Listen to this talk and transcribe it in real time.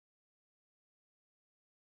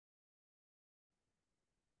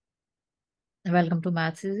Welcome to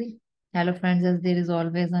Maths Easy. Hello friends, as there is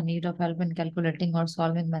always a need of help in calculating or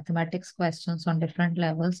solving mathematics questions on different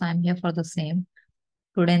levels, I am here for the same.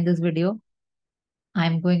 Today in this video, I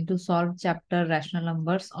am going to solve chapter rational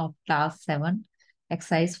numbers of class 7,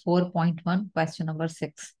 exercise 4.1, question number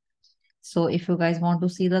 6. So if you guys want to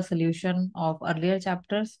see the solution of earlier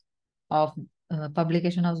chapters of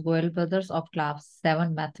publication of Goyal Brothers of class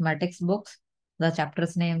 7 mathematics books, the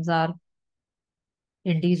chapters names are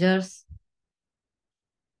integers,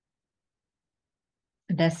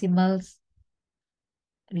 decimals,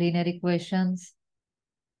 linear equations,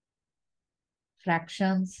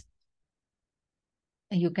 fractions.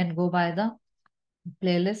 You can go by the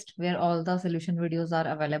playlist where all the solution videos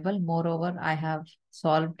are available. Moreover, I have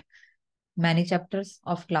solved many chapters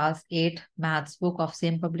of class 8 maths book of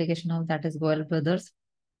same publication of that is Goyal Brothers.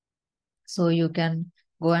 So you can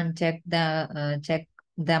go and check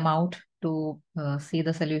them out to see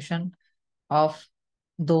the solution of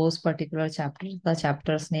those particular chapters. The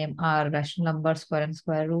chapters name are rational numbers, square and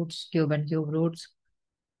square roots, cube and cube roots,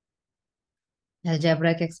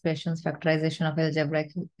 algebraic expressions, factorization of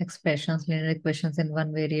algebraic expressions, linear equations in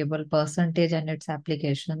one variable, percentage and its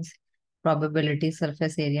applications, probability,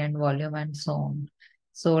 surface area and volume, and so on.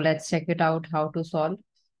 So let's check it out how to solve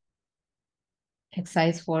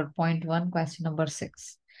exercise 4.1, question number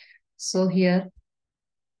 6. So here,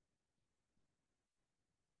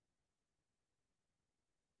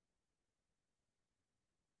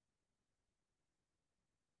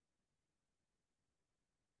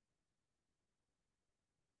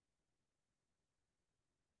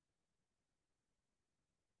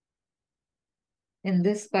 in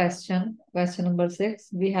this question number 6,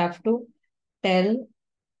 we have to tell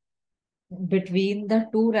between the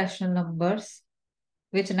two rational numbers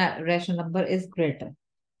which rational number is greater.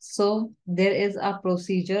 So there is a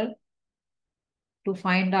procedure to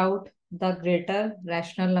find out the greater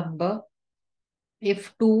rational number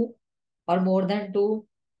if two or more than two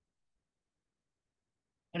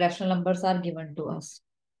rational numbers are given to us.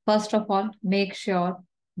 First of all, make sure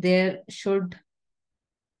there should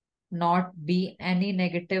not be any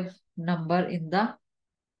negative number in the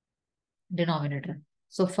denominator.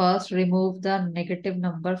 So first remove the negative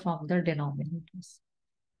number from the denominators.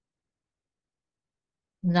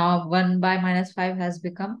 Now 1 by minus 5 has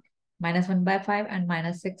become minus 1 by 5 and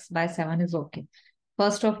minus 6 by 7 is okay.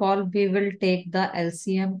 First of all, we will take the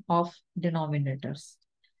LCM of denominators.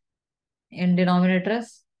 In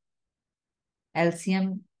denominators,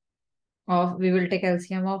 we will take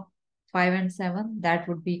LCM of 5 and 7, that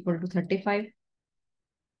would be equal to 35.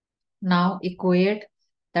 Now equate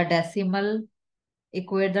the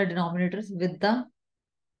denominators with the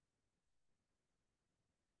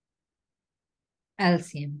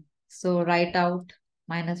LCM. So write out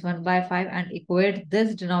minus 1 by 5 and equate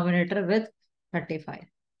this denominator with 35.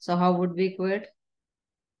 So how would we equate?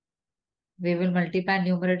 We will multiply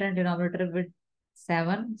numerator and denominator with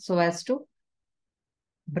 7 so as to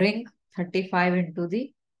bring 35 into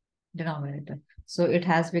the denominator. So it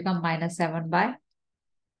has become minus 7 by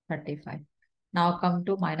 35. Now come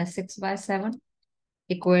to minus 6 by 7.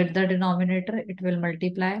 Equate the denominator. It will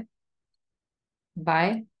multiply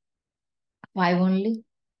by 5 only.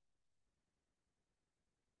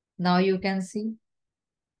 Now you can see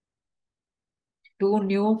two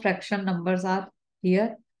new fraction numbers are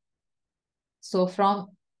here. So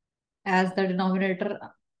as the denominator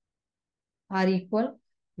are equal,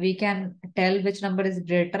 we can tell which number is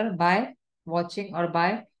greater by watching or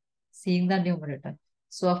by seeing the numerator.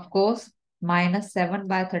 So of course, minus 7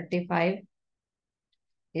 by 35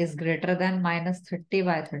 is greater than minus 30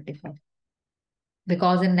 by 35.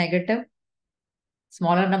 Because in negative,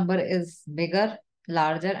 smaller number is bigger,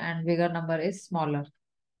 larger, and bigger number is smaller.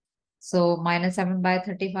 So minus 7 by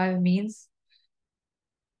 35 means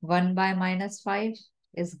 1 by minus 5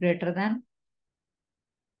 is greater than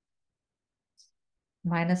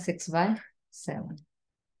minus 6 by 7.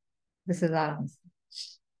 This is our answer.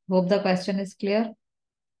 Hope the question is clear.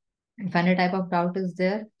 If any type of doubt is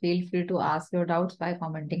there, feel free to ask your doubts by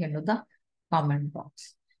commenting into the comment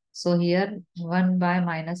box. So here 1 by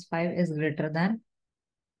minus 5 is greater than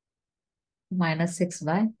minus 6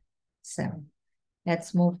 by 7.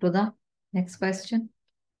 Let's move to the next question.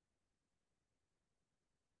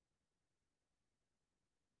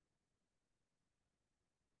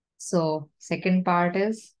 So second part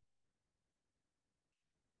is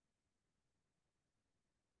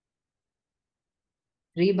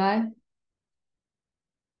 3 by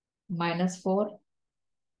minus 4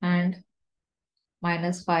 and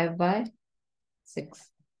minus 5 by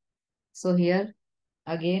 6. So here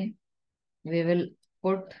again we will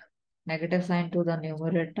put negative sign to the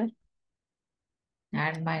numerator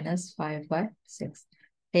and minus 5 by 6.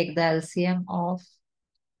 Take the LCM of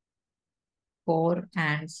 4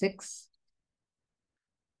 and 6.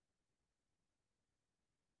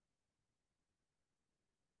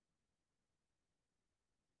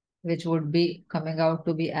 Which would be coming out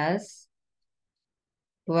to be as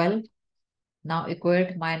 12. Now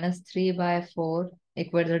equate minus 3 by 4,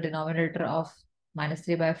 equate the denominator of minus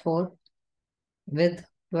 3 by 4 with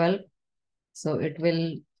 12. So it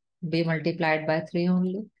will be multiplied by 3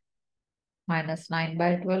 only, minus 9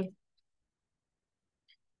 by 12.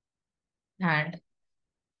 And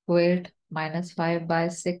equate minus 5 by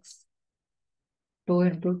 6, 2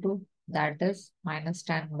 into 2, that is minus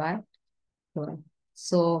 10 by 12.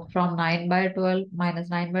 So from 9 by 12, minus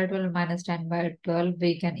 9 by 12, minus 10 by 12,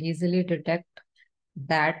 we can easily detect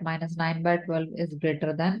that minus 9 by 12 is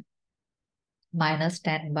greater than minus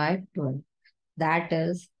 10 by 12. That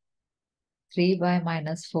is 3 by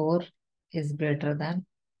minus 4 is greater than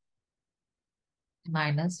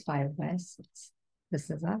minus 5 by 6. This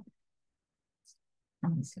is our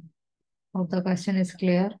answer. Hope the question is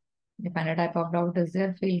clear. If any type of doubt is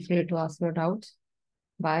there, feel free to ask your doubts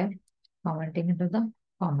by commenting into the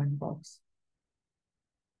comment box.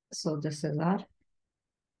 So this is our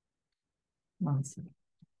answer.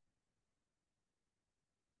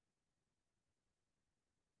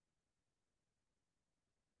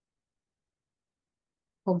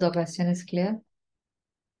 Hope the question is clear.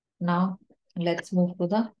 Now let's move to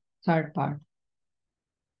the third part.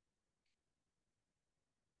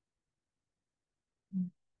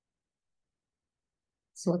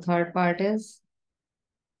 So third part is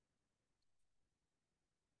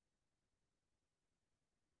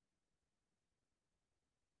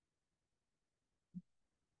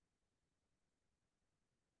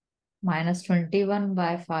minus 21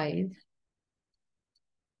 by 5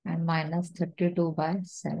 and minus 32 by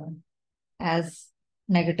 7. As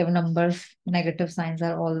negative numbers, negative signs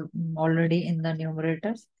are all already in the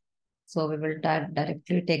numerators. So we will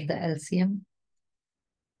directly take the LCM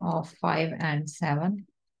of 5 and 7,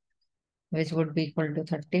 which would be equal to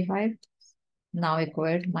 35. Now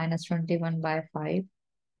equate minus 21 by 5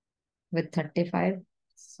 with 35.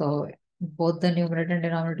 So both the numerator and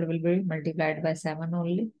denominator will be multiplied by 7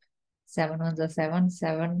 only. 7 ones are 7,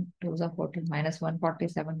 7 twos are 14, minus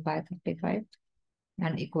 147 by 35.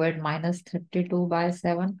 And equate minus 32 by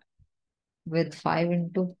 7 with 5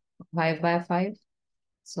 into 5 by 5.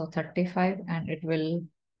 So 35, and it will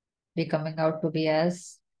be coming out to be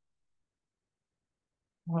as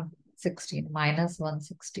 116, minus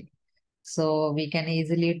 160. So we can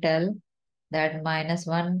easily tell that minus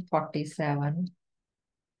 147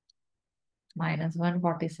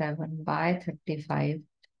 by 35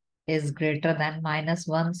 is greater than minus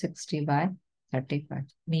 160 by 35.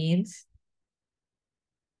 Means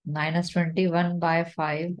minus 21 by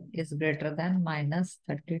 5 is greater than minus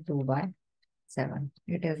 32 by 7.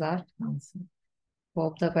 It is our answer.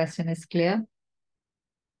 Hope the question is clear.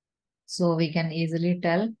 So we can easily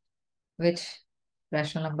tell which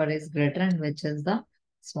rational number is greater and which is the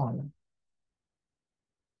smaller.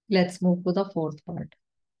 Let's move to the fourth part.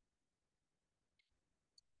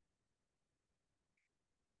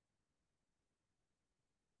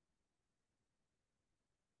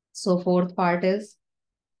 So fourth part is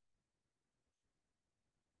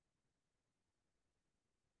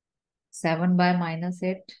 7 by minus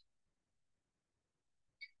 8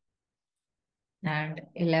 and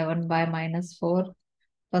 11 by minus 4.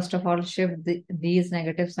 First of all, shift these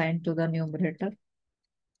negative sign to the numerator.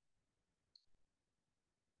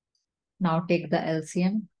 Now take the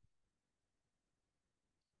LCM,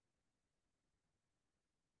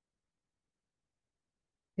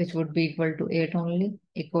 which would be equal to 8 only.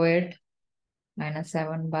 Equate minus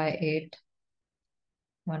 7 by 8,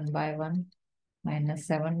 1 by 1, minus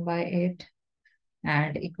 7 by 8,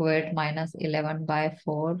 and equate minus 11 by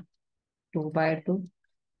 4, 2 by 2,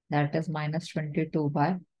 that is minus 22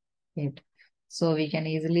 by 8. So we can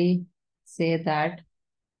easily say that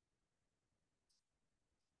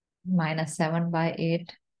minus 7 by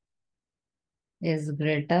 8 is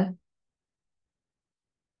greater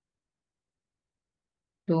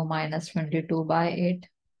to minus 22 by 8,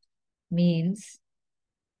 means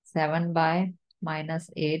 7 by minus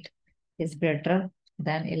 8 is greater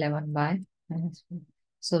than 11 by minus 4.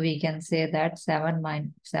 So we can say that 7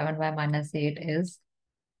 by minus 8 is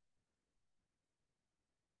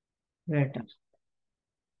greater.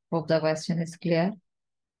 Hope the question is clear.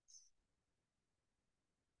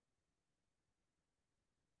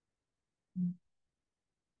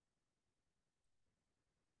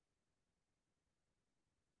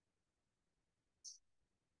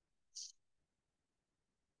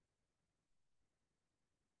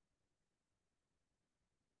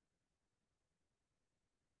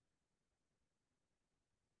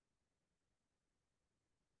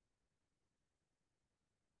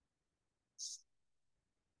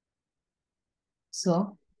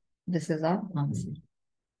 So this is our answer.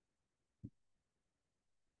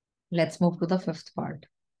 Let's move to the fifth part.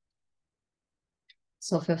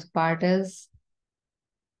 So fifth part is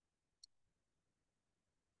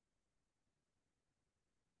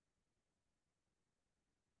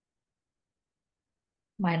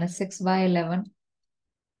minus 6 by 11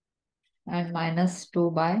 and minus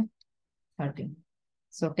 2 by 13.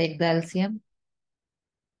 So take the LCM.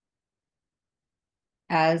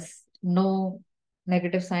 As no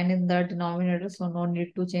negative sign in the denominator, so no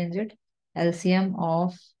need to change it. LCM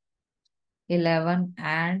of 11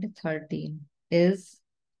 and 13 is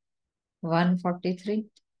 143.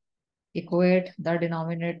 Equate the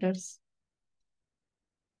denominators.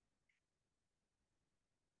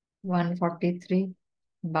 143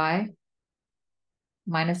 by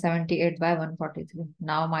minus 78 by 143.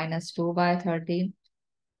 Now minus 2 by 13,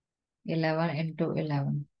 11 into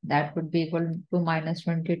 11. That would be equal to minus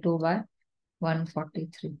 22 by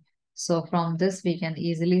 143. So from this we can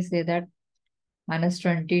easily say that minus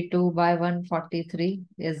 22 by 143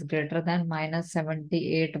 is greater than minus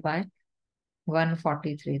 78 by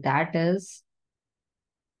 143. That is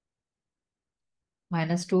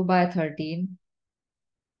minus 2 by 13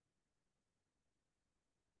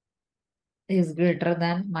 is greater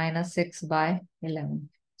than minus 6 by 11.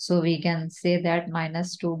 So we can say that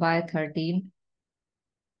minus 2 by 13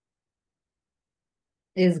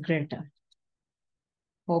 is greater.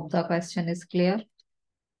 Hope the question is clear.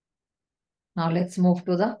 Now let's move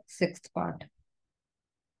to the sixth part.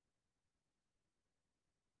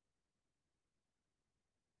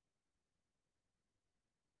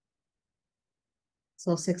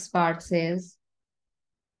 So sixth part says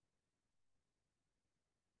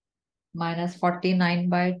minus 49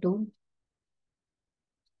 by 2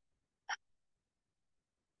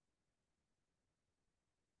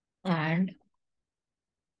 and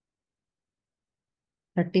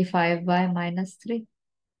 35 by minus 3.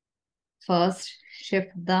 First,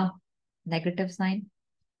 shift the negative sign.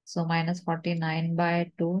 So minus 49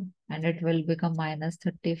 by 2 and it will become minus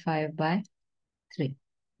 35 by 3.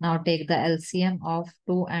 Now take the LCM of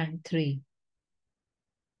 2 and 3,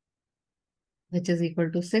 which is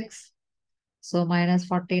equal to 6. So minus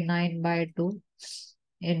 49 by 2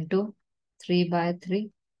 into 3 by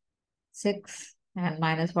 3, 6. And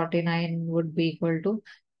minus 49 would be equal to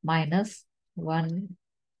minus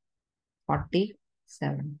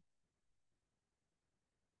 147.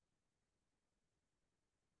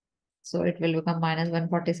 So it will become minus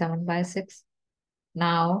 147 by 6.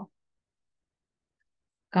 Now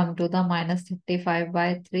come to the minus 35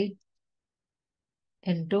 by 3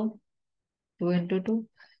 into 2 into 2.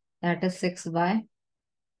 That is 6 by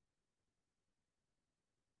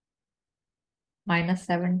minus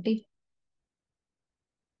 70.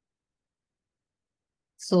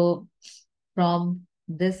 So from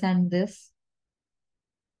this and this,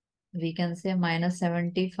 we can say minus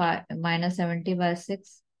 70 by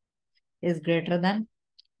 6 is greater than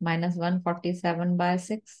minus 147 by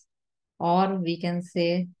 6. Or we can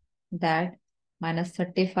say that minus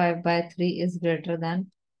 35 by 3 is greater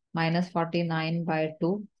than minus 49 by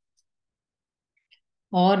 2.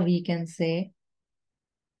 Or we can say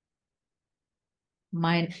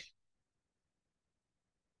minus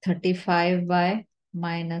 35 by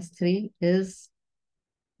minus 3 is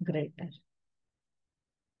greater.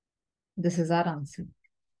 This is our answer.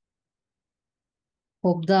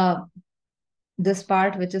 Hope this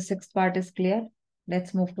part, which is sixth part, is clear.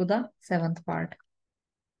 Let's move to the seventh part.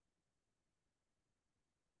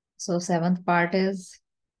 So seventh part is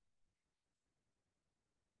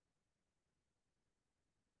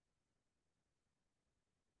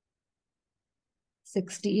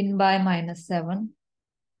 (16) by minus 7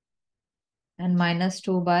 and minus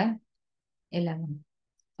 2 by 11.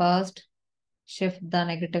 First, shift the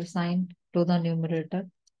negative sign to the numerator.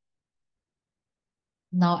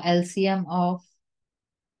 Now LCM of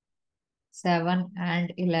 7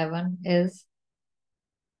 and 11 is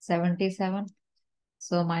 77.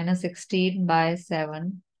 So minus 16 by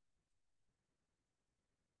 7,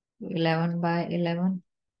 11 by 11.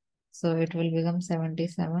 So it will become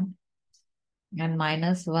 77 and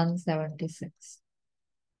minus 176.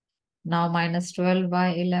 Now minus 12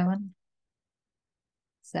 by 11,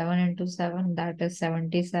 7 into 7, that is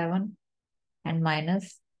 77 and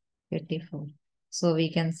minus 84. So we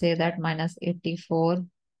can say that minus 84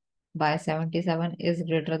 by 77 is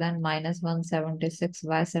greater than minus 176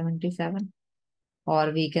 by 77.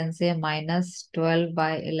 Or we can say minus 12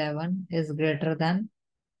 by 11 is greater than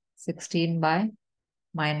 16 by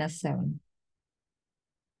minus 7.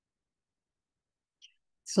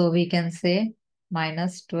 So we can say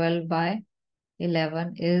minus 12 by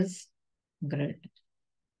 11 is Great.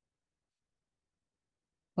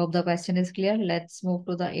 Hope the question is clear. Let's move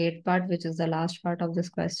to the eighth part, which is the last part of this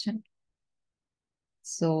question.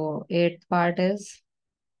 So eighth part is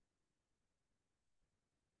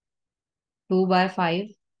 2 by 5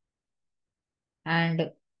 and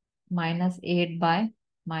minus 8 by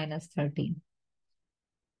minus 13.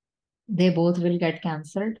 They both will get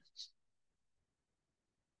cancelled.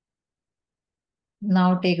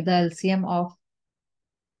 Now take the LCM of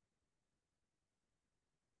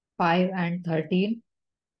 5 and 13,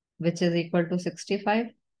 which is equal to 65.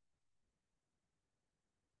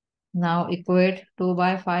 Now equate 2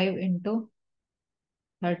 by 5 into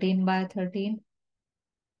 13 by 13.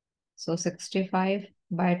 So 65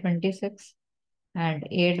 by 26 and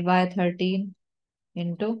 8 by 13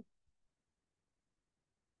 into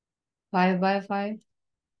 5 by 5.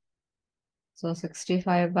 So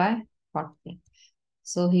 65 by 40.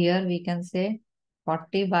 So here we can say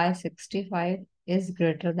 40 by 65 is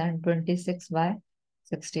greater than 26 by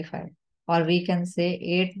 65. Or we can say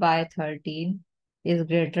 8 by 13 is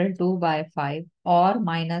greater 2 by 5, or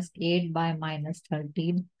minus 8 by minus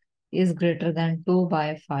 13 is greater than 2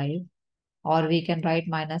 by 5, or we can write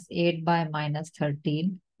minus 8 by minus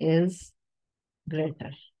 13 is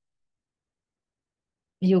greater.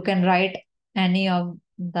 You can write any of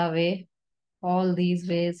the way. All these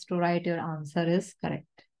ways to write your answer is correct.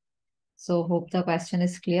 So hope the question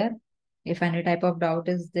is clear. If any type of doubt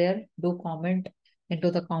is there, do comment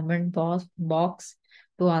into the comment box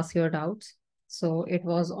to ask your doubts. So it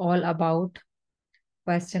was all about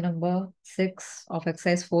question number 6 of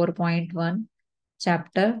exercise 4.1,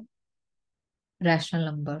 chapter rational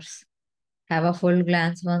numbers. Have a full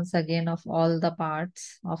glance once again of all the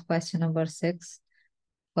parts of question number 6.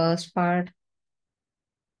 First part,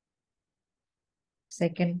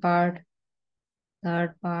 second part,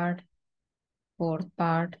 third part, fourth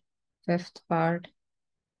part, fifth part,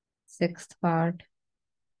 sixth part,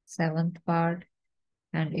 seventh part,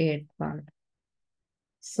 and eighth part.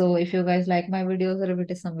 So if you guys like my videos or if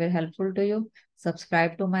it is somewhere helpful to you,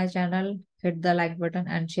 subscribe to my channel, hit the like button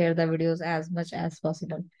and share the videos as much as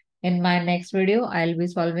possible. In my next video, I'll be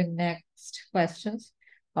solving next questions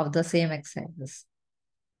of the same exercises.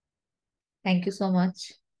 Thank you so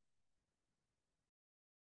much.